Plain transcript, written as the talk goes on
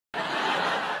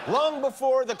Long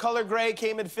before the color gray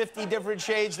came in 50 different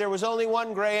shades, there was only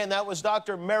one gray, and that was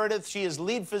Dr. Meredith. She is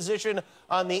lead physician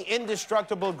on the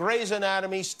indestructible Grey's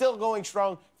Anatomy, still going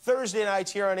strong Thursday nights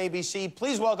here on ABC.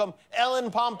 Please welcome Ellen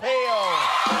Pompeo.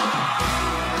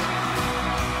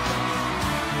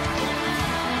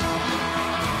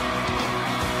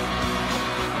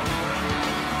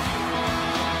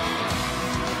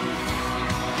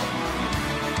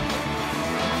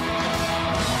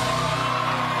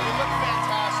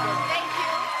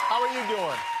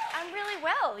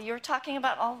 You were talking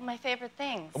about all of my favorite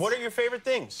things. What are your favorite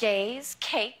things? Gays,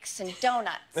 cakes, and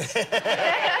donuts.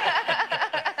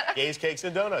 Gays, cakes,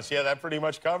 and donuts. Yeah, that pretty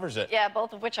much covers it. Yeah,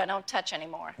 both of which I don't touch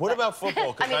anymore. What about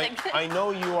football? Because I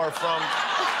know you are from...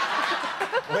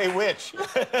 Wait, which?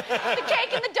 The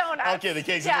cake and the donuts. Okay, the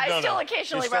cakes and the donuts. Yeah, I still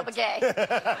occasionally rub a gay.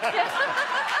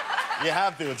 You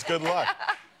have to. It's good luck.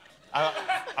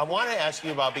 I want to ask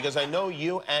you about, because I know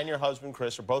you and your husband,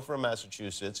 Chris, are both from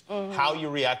Massachusetts, how you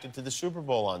reacted to the Super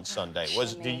Bowl on Sunday.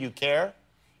 Did you care?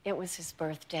 It was his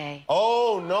birthday.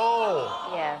 Oh, no.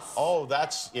 Yes. Oh,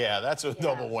 that's a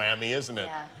double whammy, isn't it?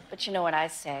 Yeah, but you know what I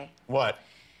say? What?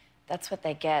 That's what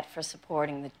they get for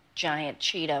supporting the giant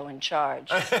Cheeto in charge.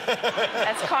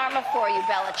 That's karma for you,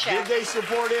 Belichick. Did they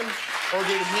support him, or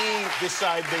did he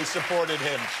decide they supported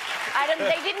him?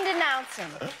 They didn't announce him.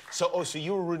 So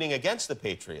you were rooting against the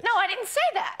Patriots? No, I didn't say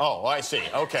that. Oh, I see.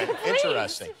 Okay,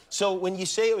 interesting. So when you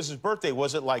say it was his birthday,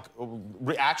 was it like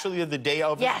actually the day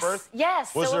of his birth?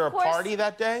 Yes. Was there a party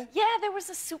that day? Yeah, there was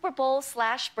a Super Bowl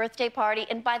 / birthday party,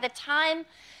 and by the time,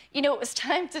 it was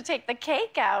time to take the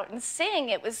cake out and sing,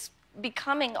 it was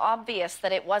becoming obvious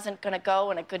that it wasn't going to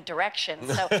go in a good direction.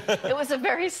 So it was a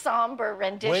very somber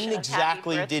rendition When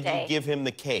exactly of Happy did you give him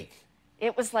the cake?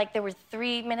 It was like there were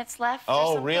 3 minutes left. Oh, or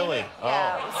something. Really?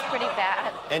 Yeah, it was pretty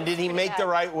bad. And did he make the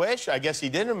right wish? I guess he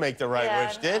didn't make the right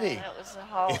wish, did he? It was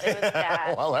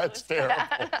bad. Well, that's terrible.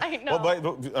 I know.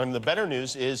 Well, but the better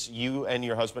news is you and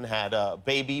your husband had a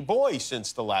baby boy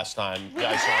since the last time I saw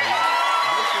you.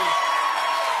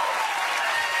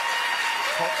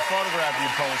 Photograph you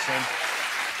posting.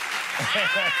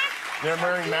 They're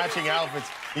wearing matching outfits.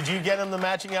 Did you get him the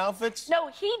matching outfits? No,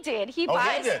 he did. He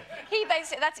buys. He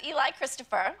buys. That's Eli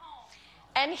Christopher,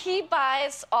 and he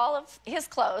buys all of his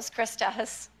clothes. Chris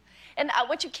does. And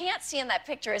what you can't see in that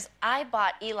picture is I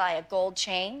bought Eli a gold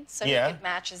chain so he could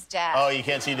match his dad. Oh, you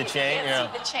can't see the chain? You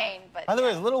can't see the chain, but... By the way,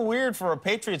 it's a little weird for a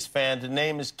Patriots fan to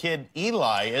name his kid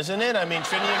Eli, isn't it? I mean,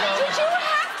 shouldn't you go... Did you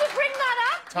have to bring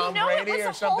that up? Tom Brady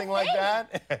or something like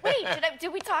that? Wait,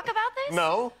 did we talk about this?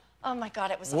 No. Oh, my God,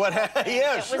 it was a whole thing.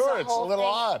 Yeah, sure, it's a little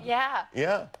odd. Yeah.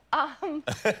 Yeah.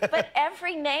 But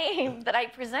every name that I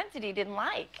presented, he didn't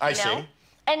like, I see.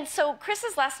 And so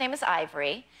Chris's last name is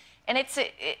Ivory. And it's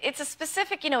a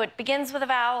specific, it begins with a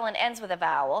vowel and ends with a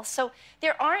vowel. So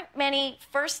there aren't many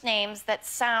first names that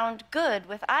sound good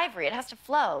with Ivory. It has to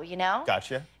flow,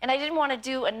 Gotcha. And I didn't want to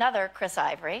do another Chris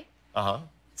Ivory. Uh-huh.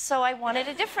 So I wanted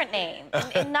a different name.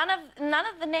 And none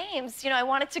of the names, I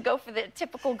wanted to go for the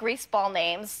typical greaseball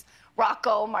names.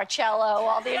 Rocco, Marcello,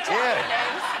 all the Italian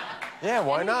names. Yeah,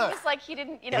 why not? He was like, he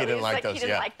didn't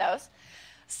like those.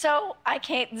 So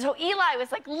Eli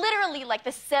was like literally like the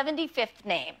 75th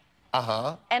name.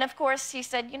 Uh-huh. And of course he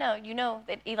said, you know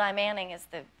that Eli Manning is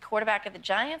the quarterback of the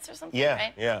Giants or something,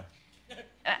 right? Yeah.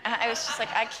 I was just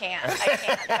like, I can't.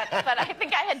 But I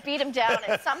think I had beat him down,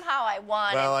 and somehow I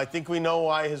won. Well, I think we know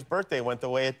why his birthday went the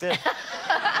way it did.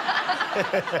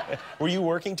 Were you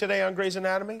working today on Grey's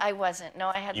Anatomy? I wasn't.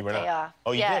 No, I had the day off.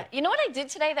 Oh, you did? You know what I did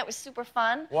today that was super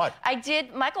fun? What? I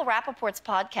did Michael Rappaport's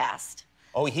podcast.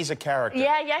 Oh, he's a character.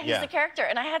 Yeah, he's the character,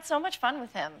 and I had so much fun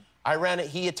with him.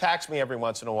 He attacks me every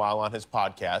once in a while on his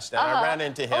podcast, and I ran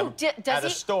into him at a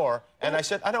store, and I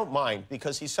said, I don't mind,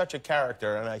 because he's such a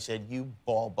character, and I said, you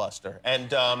ball buster.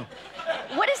 And,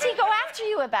 what does he go after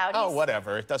you about? Oh,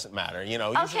 whatever, it doesn't matter,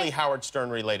 usually Howard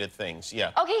Stern-related things,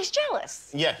 yeah. Okay, he's jealous.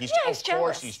 Yeah, he's jealous. Of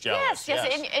course he's jealous.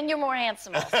 Yes, and you're more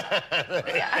handsome also. See, now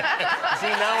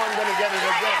I'm gonna get it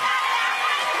again.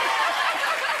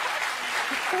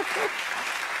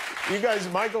 You guys,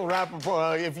 Michael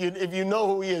Rappaport, if you know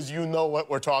who he is, you know what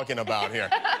we're talking about here.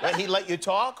 He let you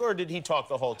talk, or did he talk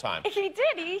the whole time? He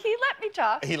did. He let me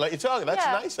talk. He let you talk. That's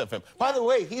nice of him. By the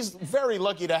way, he's very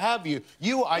lucky to have you.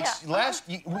 Last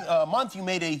month, you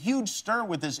made a huge stir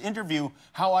with this interview,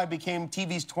 How I Became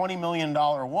TV's $20 Million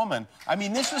Woman. I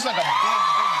mean, this was like a big deal,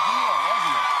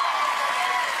 wasn't it?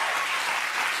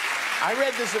 I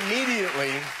read this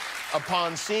immediately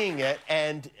upon seeing it,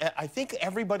 and I think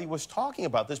everybody was talking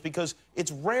about this because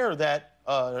it's rare that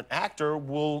an actor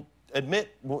will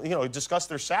discuss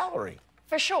their salary.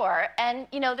 For sure, and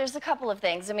there's a couple of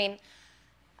things. I mean,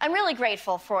 I'm really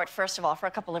grateful for it, first of all, for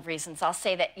a couple of reasons. I'll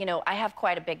say that, you know, I have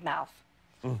quite a big mouth.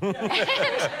 and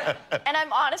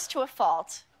I'm honest to a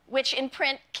fault, which in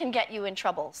print can get you in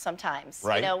trouble sometimes.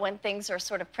 Right. You know, when things are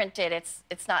sort of printed,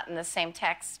 it's not in the same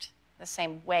text, the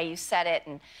same way you said it.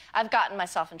 And I've gotten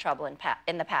myself in trouble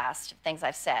in the past, things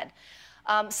I've said.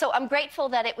 So I'm grateful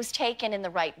that it was taken in the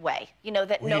right way. You know,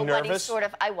 that nobody sort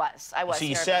of... I was So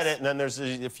you nervous. said it, and then there's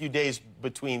a few days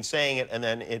between saying it and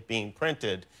then it being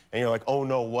printed, and you're like, oh,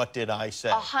 no, what did I say?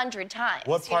 100 times.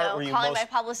 What part were you calling my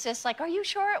publicist, like, are you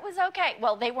sure it was okay?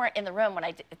 Well, they weren't in the room when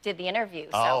I did the interview,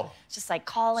 so it's just like,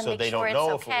 call and make sure it's okay. So they don't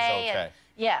know if it was okay. And,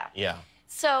 yeah. Yeah.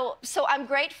 So I'm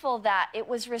grateful that it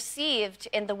was received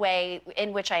in the way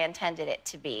in which I intended it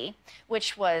to be,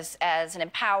 which was as an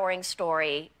empowering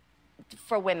story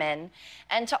for women,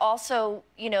 and to also,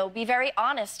 you know, be very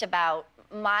honest about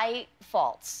my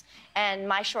faults and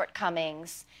my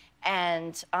shortcomings.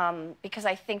 And because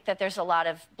I think that there's a lot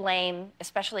of blame,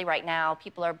 especially right now.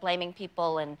 People are blaming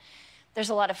people, and there's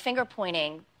a lot of finger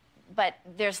pointing, but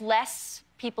there's less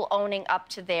people owning up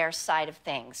to their side of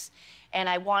things. And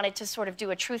I wanted to sort of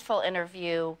do a truthful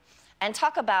interview and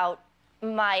talk about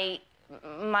my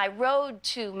road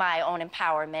to my own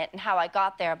empowerment and how I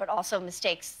got there, but also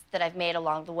mistakes that I've made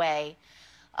along the way.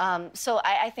 So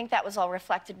I think that was all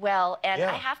reflected well. And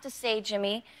I have to say,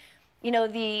 Jimmy, you know,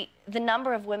 the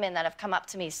number of women that have come up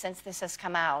to me since this has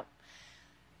come out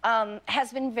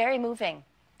has been very moving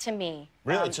to me.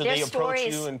 Really? So they approach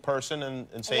you in person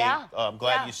and say, I'm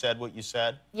glad you said what you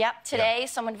said? Yep. Today,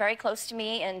 someone very close to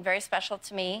me and very special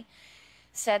to me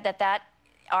said that that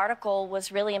article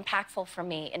was really impactful for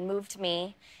me and moved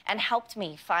me and helped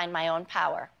me find my own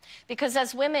power. Because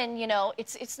as women, you know,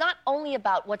 it's not only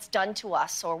about what's done to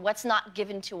us or what's not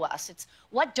given to us. It's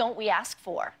what don't we ask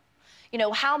for? You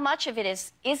know, how much of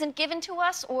it isn't given to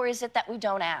us, or is it that we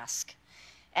don't ask?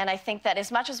 And I think that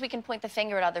as much as we can point the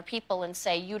finger at other people and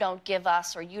say, you don't give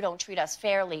us or you don't treat us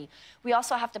fairly, we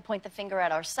also have to point the finger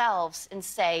at ourselves and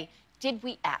say, did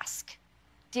we ask?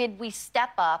 Did we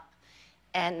step up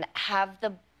and have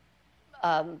the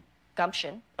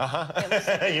gumption?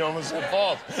 You almost said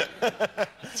false.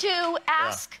 to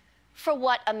ask for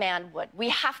what a man would. We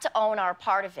have to own our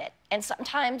part of it. And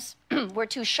sometimes we're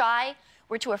too shy,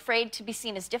 we're too afraid to be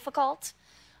seen as difficult.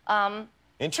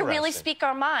 To really speak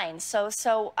our minds.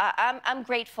 So I'm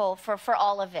grateful for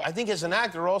all of it. I think as an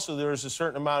actor also there's a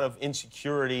certain amount of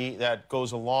insecurity that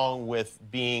goes along with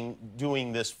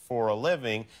doing this for a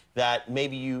living, that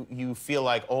maybe you feel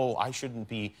like, oh, I shouldn't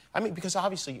be. I mean, because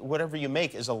obviously whatever you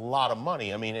make is a lot of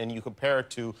money. I mean, and you compare it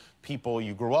to people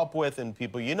you grew up with and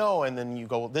people you know, and then you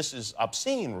go, well, this is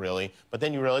obscene, really. But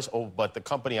then you realize, oh, but the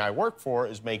company I work for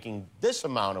is making this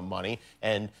amount of money,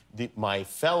 and my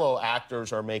fellow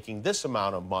actors are making this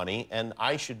amount of money, and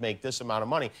I should make this amount of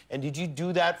money. And did you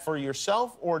do that for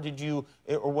yourself, or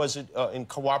was it in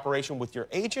cooperation with your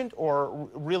agent, or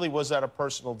really was that a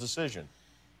personal decision?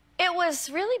 It was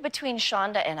really between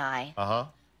Shonda and I.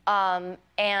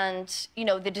 And, you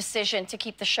know, the decision to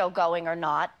keep the show going or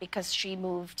not, because she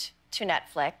moved to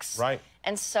Netflix. Right.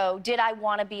 And so did I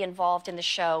want to be involved in the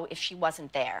show if she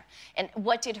wasn't there? And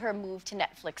what did her move to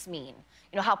Netflix mean?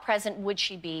 You know, how present would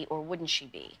she be or wouldn't she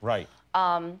be? Right.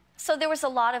 So there was a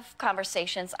lot of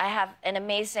conversations. I have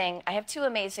two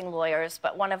amazing lawyers,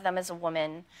 but one of them is a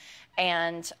woman.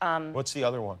 And what's the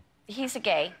other one? He's a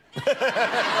gay.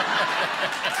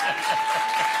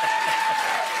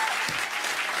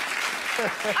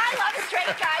 I love a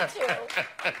straight guy, too.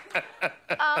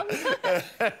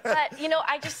 But, you know,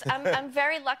 I'm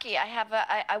very lucky. I have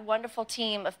a wonderful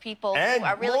team of people who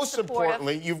are really most supportive.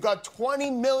 Importantly, you've got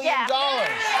 $20 million. But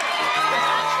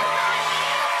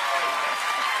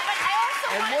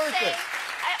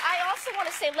I also want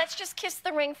to say, let's just kiss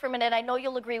the ring for a minute. I know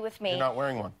you'll agree with me. You're not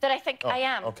wearing one. That I think I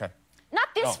am. Okay. Not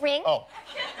this ring. Oh.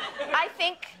 I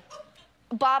think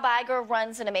Bob Iger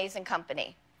runs an amazing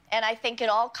company. And I think it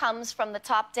all comes from the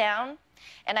top down.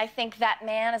 And I think that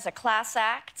man is a class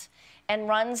act and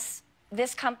runs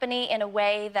this company in a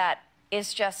way that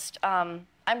is just, I'm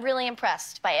really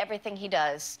impressed by everything he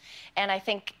does. And I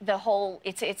think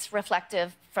it's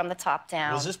reflective from the top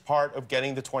down. Was this part of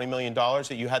getting the $20 million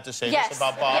that you had to say this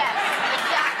about Bob? Yes,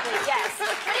 exactly, yes.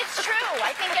 But it's true.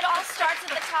 I think it all starts at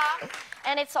the top.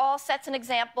 And it's all sets an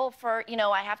example for, you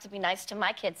know, I have to be nice to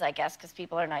my kids, I guess, because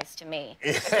people are nice to me.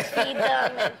 Feed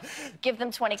them and give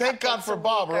them 20 cupcakes. Thank God for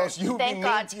Bob, or else you'd be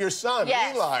mean to your son,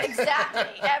 Eli.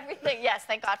 Exactly. Everything. Yes,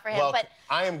 thank God for him. Well, but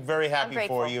I am very happy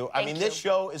for you. I mean, this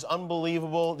show is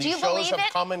unbelievable. These shows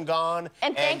have come and gone.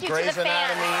 And thank you to the fans. Grey's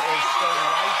Anatomy is still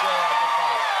right there at the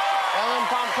top. Ellen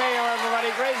Pompeo,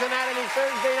 everybody. Grey's Anatomy,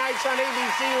 Thursday nights on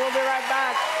ABC. We'll be right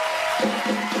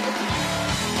back.